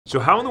So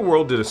how in the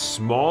world did a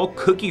small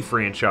cookie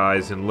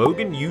franchise in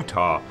Logan,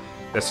 Utah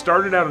that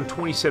started out in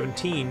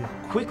 2017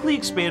 quickly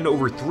expand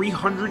over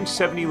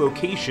 370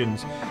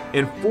 locations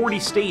in 40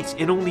 states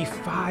in only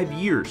 5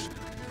 years,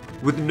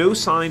 with no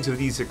signs of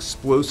these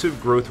explosive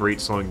growth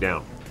rates slowing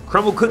down?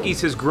 Crumbl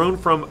Cookies has grown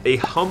from a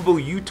humble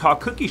Utah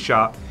cookie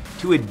shop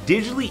to a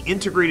digitally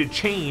integrated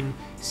chain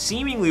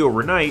seemingly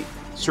overnight,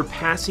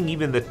 surpassing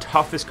even the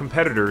toughest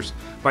competitors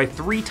by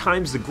 3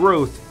 times the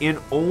growth in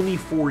only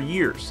 4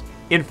 years.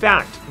 In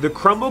fact, the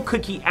Crumbl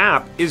Cookie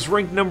app is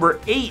ranked number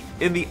 8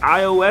 in the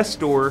iOS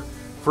store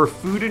for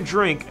food and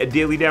drink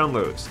daily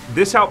downloads.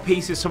 This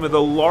outpaces some of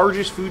the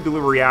largest food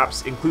delivery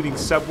apps, including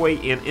Subway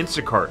and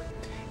Instacart.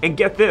 And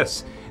get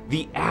this,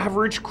 the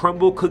average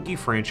Crumbl Cookie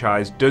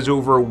franchise does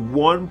over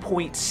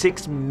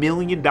 $1.6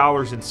 million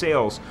in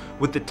sales,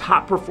 with the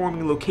top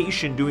performing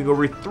location doing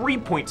over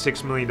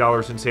 $3.6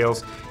 million in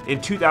sales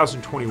in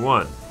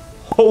 2021.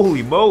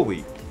 Holy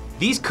moly!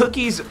 These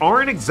cookies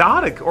aren't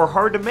exotic or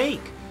hard to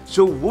make.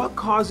 So what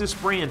caused this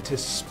brand to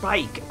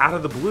spike out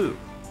of the blue?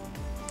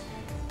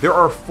 There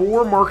are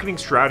 4 marketing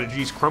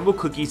strategies Crumbl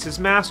Cookies has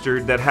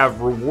mastered that have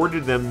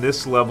rewarded them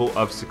this level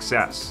of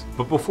success.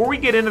 But before we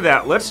get into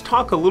that, let's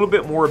talk a little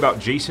bit more about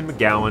Jason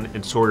McGowan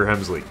and Sawyer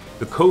Hemsley,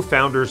 the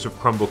co-founders of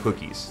Crumbl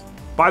Cookies.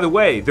 By the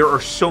way, there are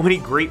so many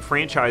great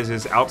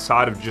franchises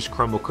outside of just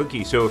Crumbl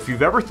Cookies, so if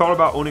you've ever thought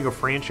about owning a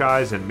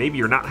franchise and maybe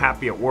you're not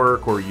happy at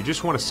work or you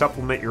just want to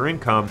supplement your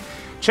income,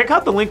 check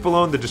out the link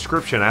below in the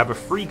description. I have a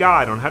free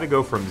guide on how to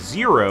go from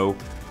 0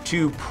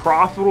 to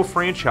profitable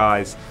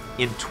franchise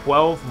in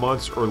 12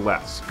 months or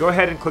less. Go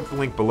ahead and click the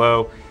link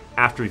below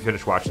after you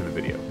finish watching the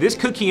video. This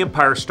cookie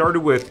empire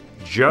started with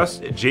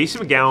just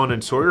Jason McGowan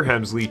and Sawyer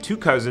Hemsley, 2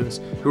 cousins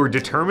who were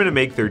determined to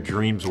make their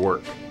dreams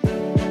work.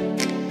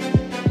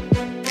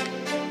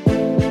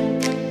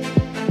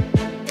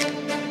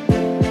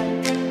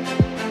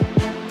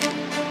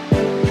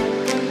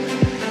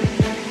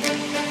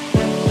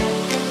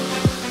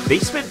 They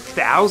spent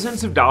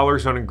thousands of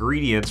dollars on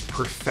ingredients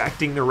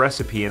perfecting the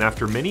recipe, and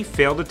after many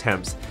failed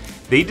attempts,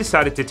 they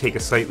decided to take a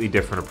slightly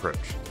different approach.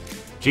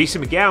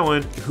 Jason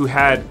McGowan, who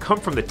had come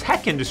from the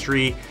tech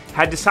industry,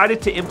 had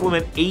decided to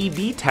implement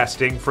A/B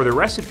testing for their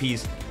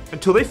recipes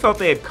until they felt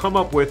they had come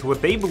up with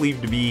what they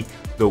believed to be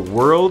the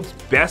world's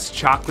best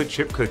chocolate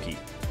chip cookie.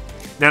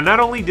 Now,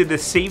 not only did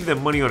this save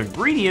them money on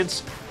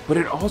ingredients, but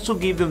it also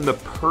gave them the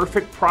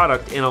perfect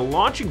product and a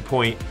launching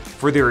point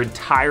for their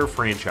entire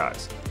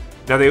franchise.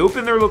 Now, they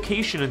opened their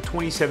location in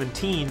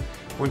 2017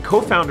 when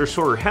co-founder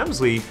Sawyer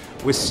Hemsley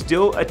was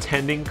still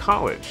attending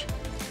college.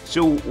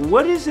 So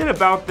what is it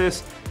about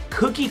this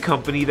cookie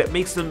company that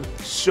makes them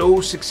so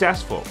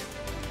successful?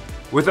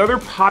 With other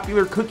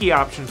popular cookie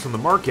options on the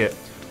market,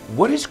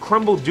 what is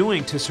Crumbl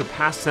doing to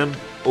surpass them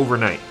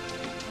overnight?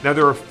 Now,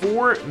 there are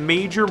 4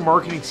 major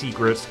marketing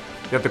secrets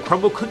that the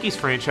Crumbl Cookies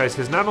franchise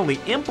has not only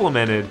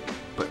implemented,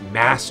 but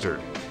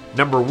mastered.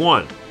 Number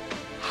 1,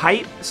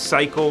 hype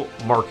cycle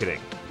marketing.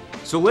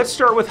 So let's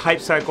start with hype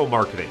cycle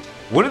marketing.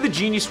 One of the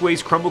genius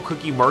ways Crumbl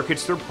Cookie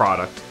markets their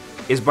product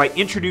is by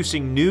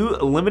introducing new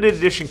limited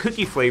edition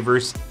cookie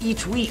flavors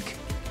each week.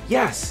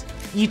 Yes,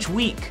 each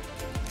week.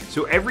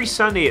 So every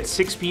Sunday at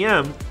 6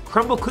 p.m.,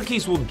 Crumbl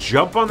Cookies will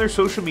jump on their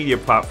social media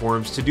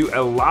platforms to do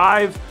a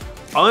live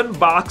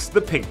Unbox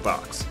the Pink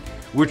Box,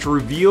 which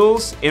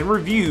reveals and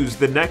reviews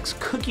the next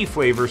cookie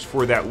flavors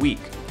for that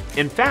week.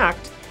 In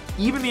fact,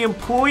 even the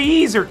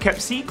employees are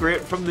kept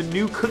secret from the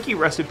new cookie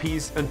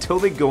recipes until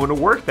they go into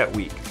work that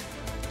week.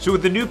 So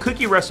with the new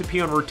cookie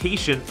recipe on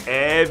rotation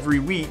every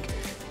week,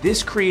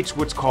 this creates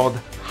what's called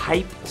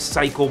hype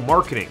cycle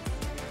marketing.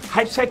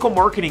 Hype cycle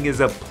marketing is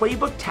a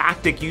playbook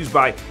tactic used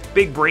by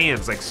big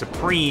brands like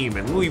Supreme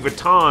and Louis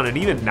Vuitton and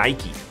even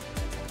Nike.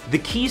 The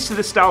keys to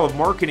this style of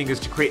marketing is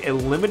to create a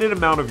limited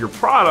amount of your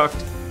product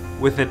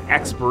with an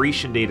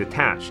expiration date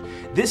attached.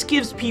 This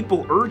gives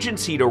people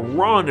urgency to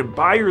run and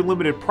buy your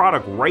limited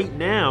product right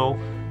now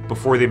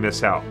before they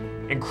miss out.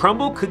 And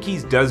Crumbl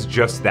Cookies does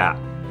just that.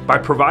 By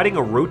providing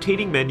a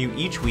rotating menu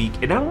each week,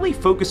 it not only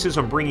focuses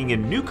on bringing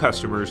in new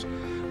customers,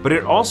 but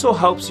it also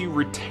helps you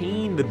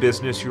retain the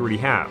business you already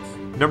have.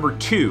 Number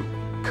 2,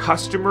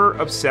 customer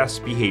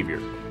obsessed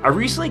behavior. I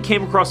recently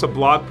came across a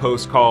blog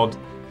post called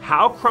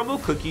How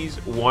Crumbl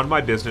Cookies Won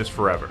My Business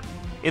Forever.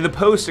 In the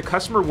post, a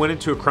customer went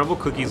into a Crumbl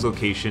Cookies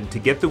location to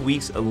get the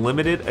week's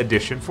limited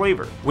edition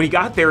flavor. When he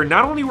got there,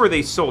 not only were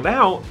they sold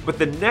out, but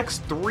the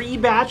next 3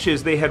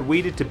 batches they had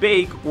waited to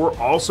bake were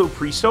also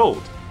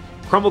pre-sold.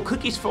 Crumbl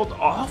Cookies felt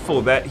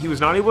awful that he was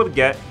not able to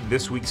get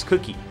this week's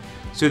cookie.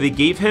 So they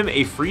gave him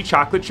a free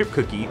chocolate chip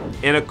cookie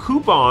and a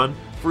coupon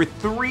for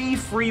 3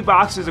 free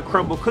boxes of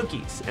Crumbl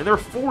Cookies, and there are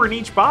 4 in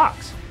each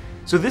box.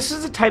 So this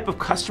is the type of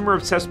customer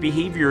obsessed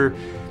behavior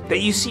that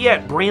you see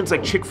at brands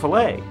like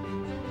Chick-fil-A.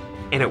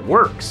 And it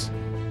works.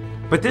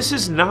 But this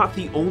is not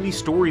the only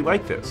story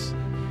like this.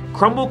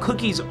 Crumbl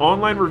Cookies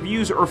online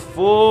reviews are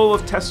full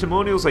of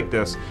testimonials like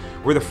this,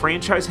 where the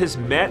franchise has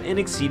met and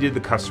exceeded the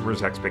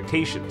customer's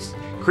expectations.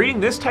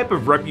 Creating this type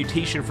of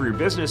reputation for your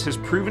business has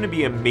proven to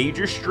be a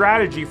major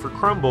strategy for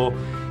Crumbl,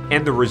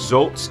 and the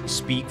results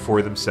speak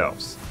for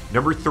themselves.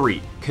 Number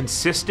 3,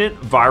 consistent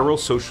viral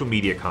social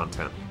media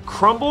content.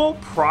 Crumbl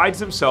prides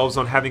themselves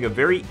on having a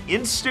very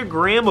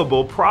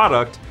Instagrammable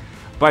product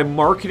by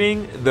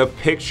marketing the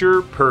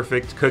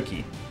picture-perfect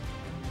cookie.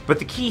 But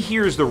the key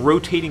here is the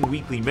rotating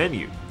weekly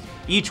menu.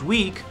 Each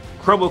week,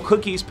 Crumbl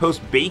Cookies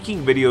post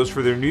baking videos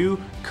for their new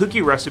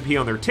cookie recipe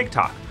on their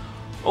TikTok,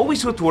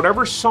 always with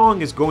whatever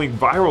song is going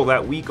viral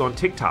that week on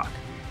TikTok.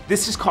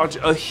 This has caused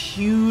a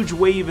huge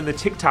wave in the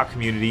TikTok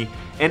community,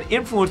 and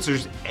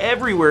influencers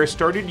everywhere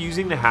started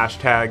using the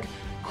hashtag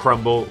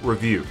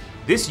 #CrumblReview.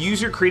 This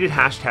user-created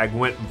hashtag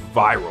went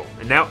viral,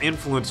 and now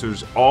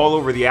influencers all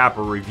over the app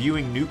are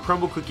reviewing new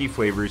Crumbl cookie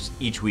flavors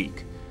each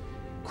week.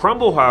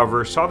 Crumbl,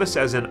 however, saw this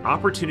as an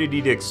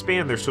opportunity to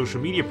expand their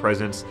social media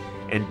presence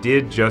and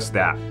did just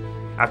that.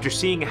 After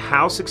seeing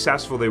how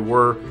successful they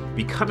were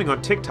becoming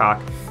on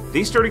TikTok,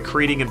 they started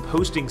creating and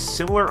posting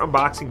similar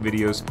unboxing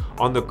videos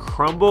on the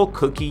Crumbl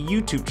Cookie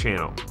YouTube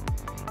channel.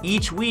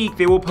 Each week,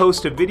 they will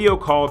post a video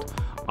called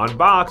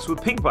Unbox with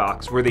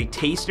Pinkbox, where they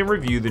taste and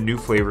review the new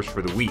flavors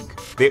for the week.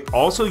 They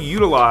also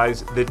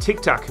utilize the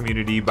TikTok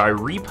community by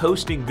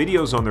reposting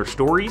videos on their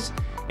stories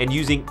and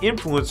using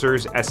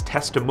influencers as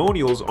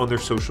testimonials on their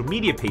social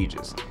media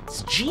pages.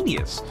 It's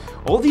genius.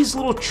 All these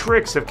little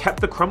tricks have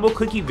kept the Crumbl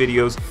cookie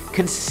videos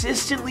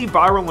consistently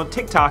viral on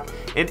TikTok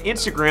and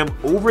Instagram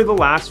over the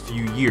last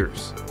few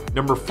years.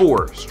 Number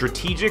 4,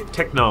 strategic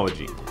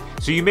technology.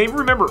 So you may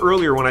remember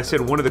earlier when I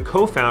said one of the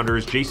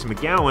co-founders, Jason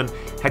McGowan,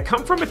 had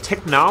come from a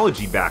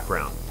technology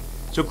background.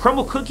 So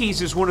Crumbl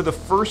Cookies is one of the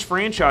first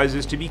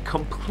franchises to be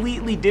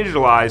completely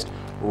digitalized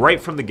right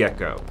from the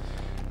get-go.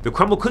 The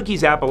Crumbl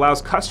Cookies app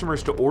allows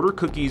customers to order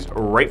cookies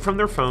right from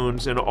their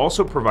phones and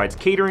also provides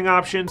catering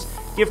options,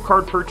 gift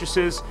card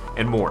purchases,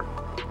 and more.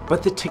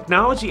 But the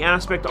technology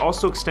aspect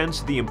also extends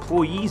to the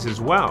employees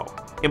as well.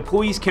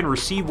 Employees can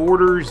receive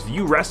orders,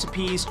 view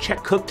recipes,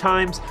 check cook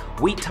times,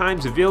 wait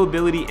times,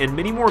 availability, and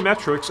many more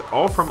metrics,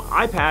 all from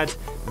iPads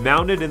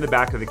mounted in the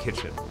back of the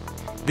kitchen.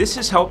 This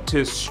has helped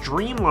to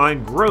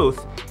streamline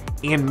growth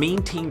and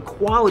maintain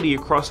quality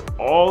across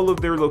all of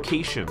their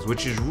locations,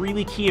 which is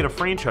really key in a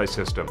franchise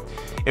system.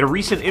 In a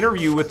recent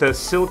interview with the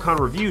Silicon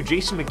Review,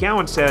 Jason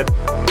McGowan said,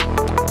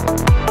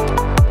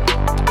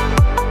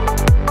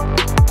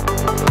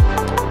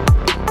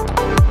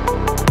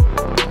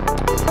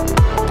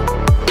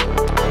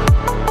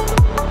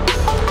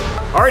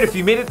 Alright, if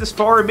you made it this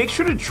far, make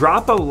sure to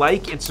drop a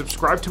like and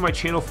subscribe to my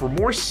channel for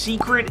more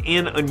secret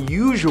and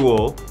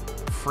unusual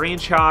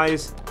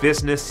franchise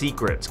business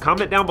secrets.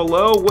 Comment down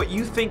below what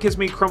you think has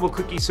made Crumbl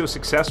Cookies so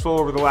successful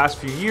over the last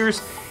few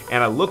years,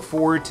 and I look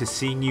forward to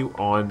seeing you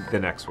on the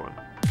next one.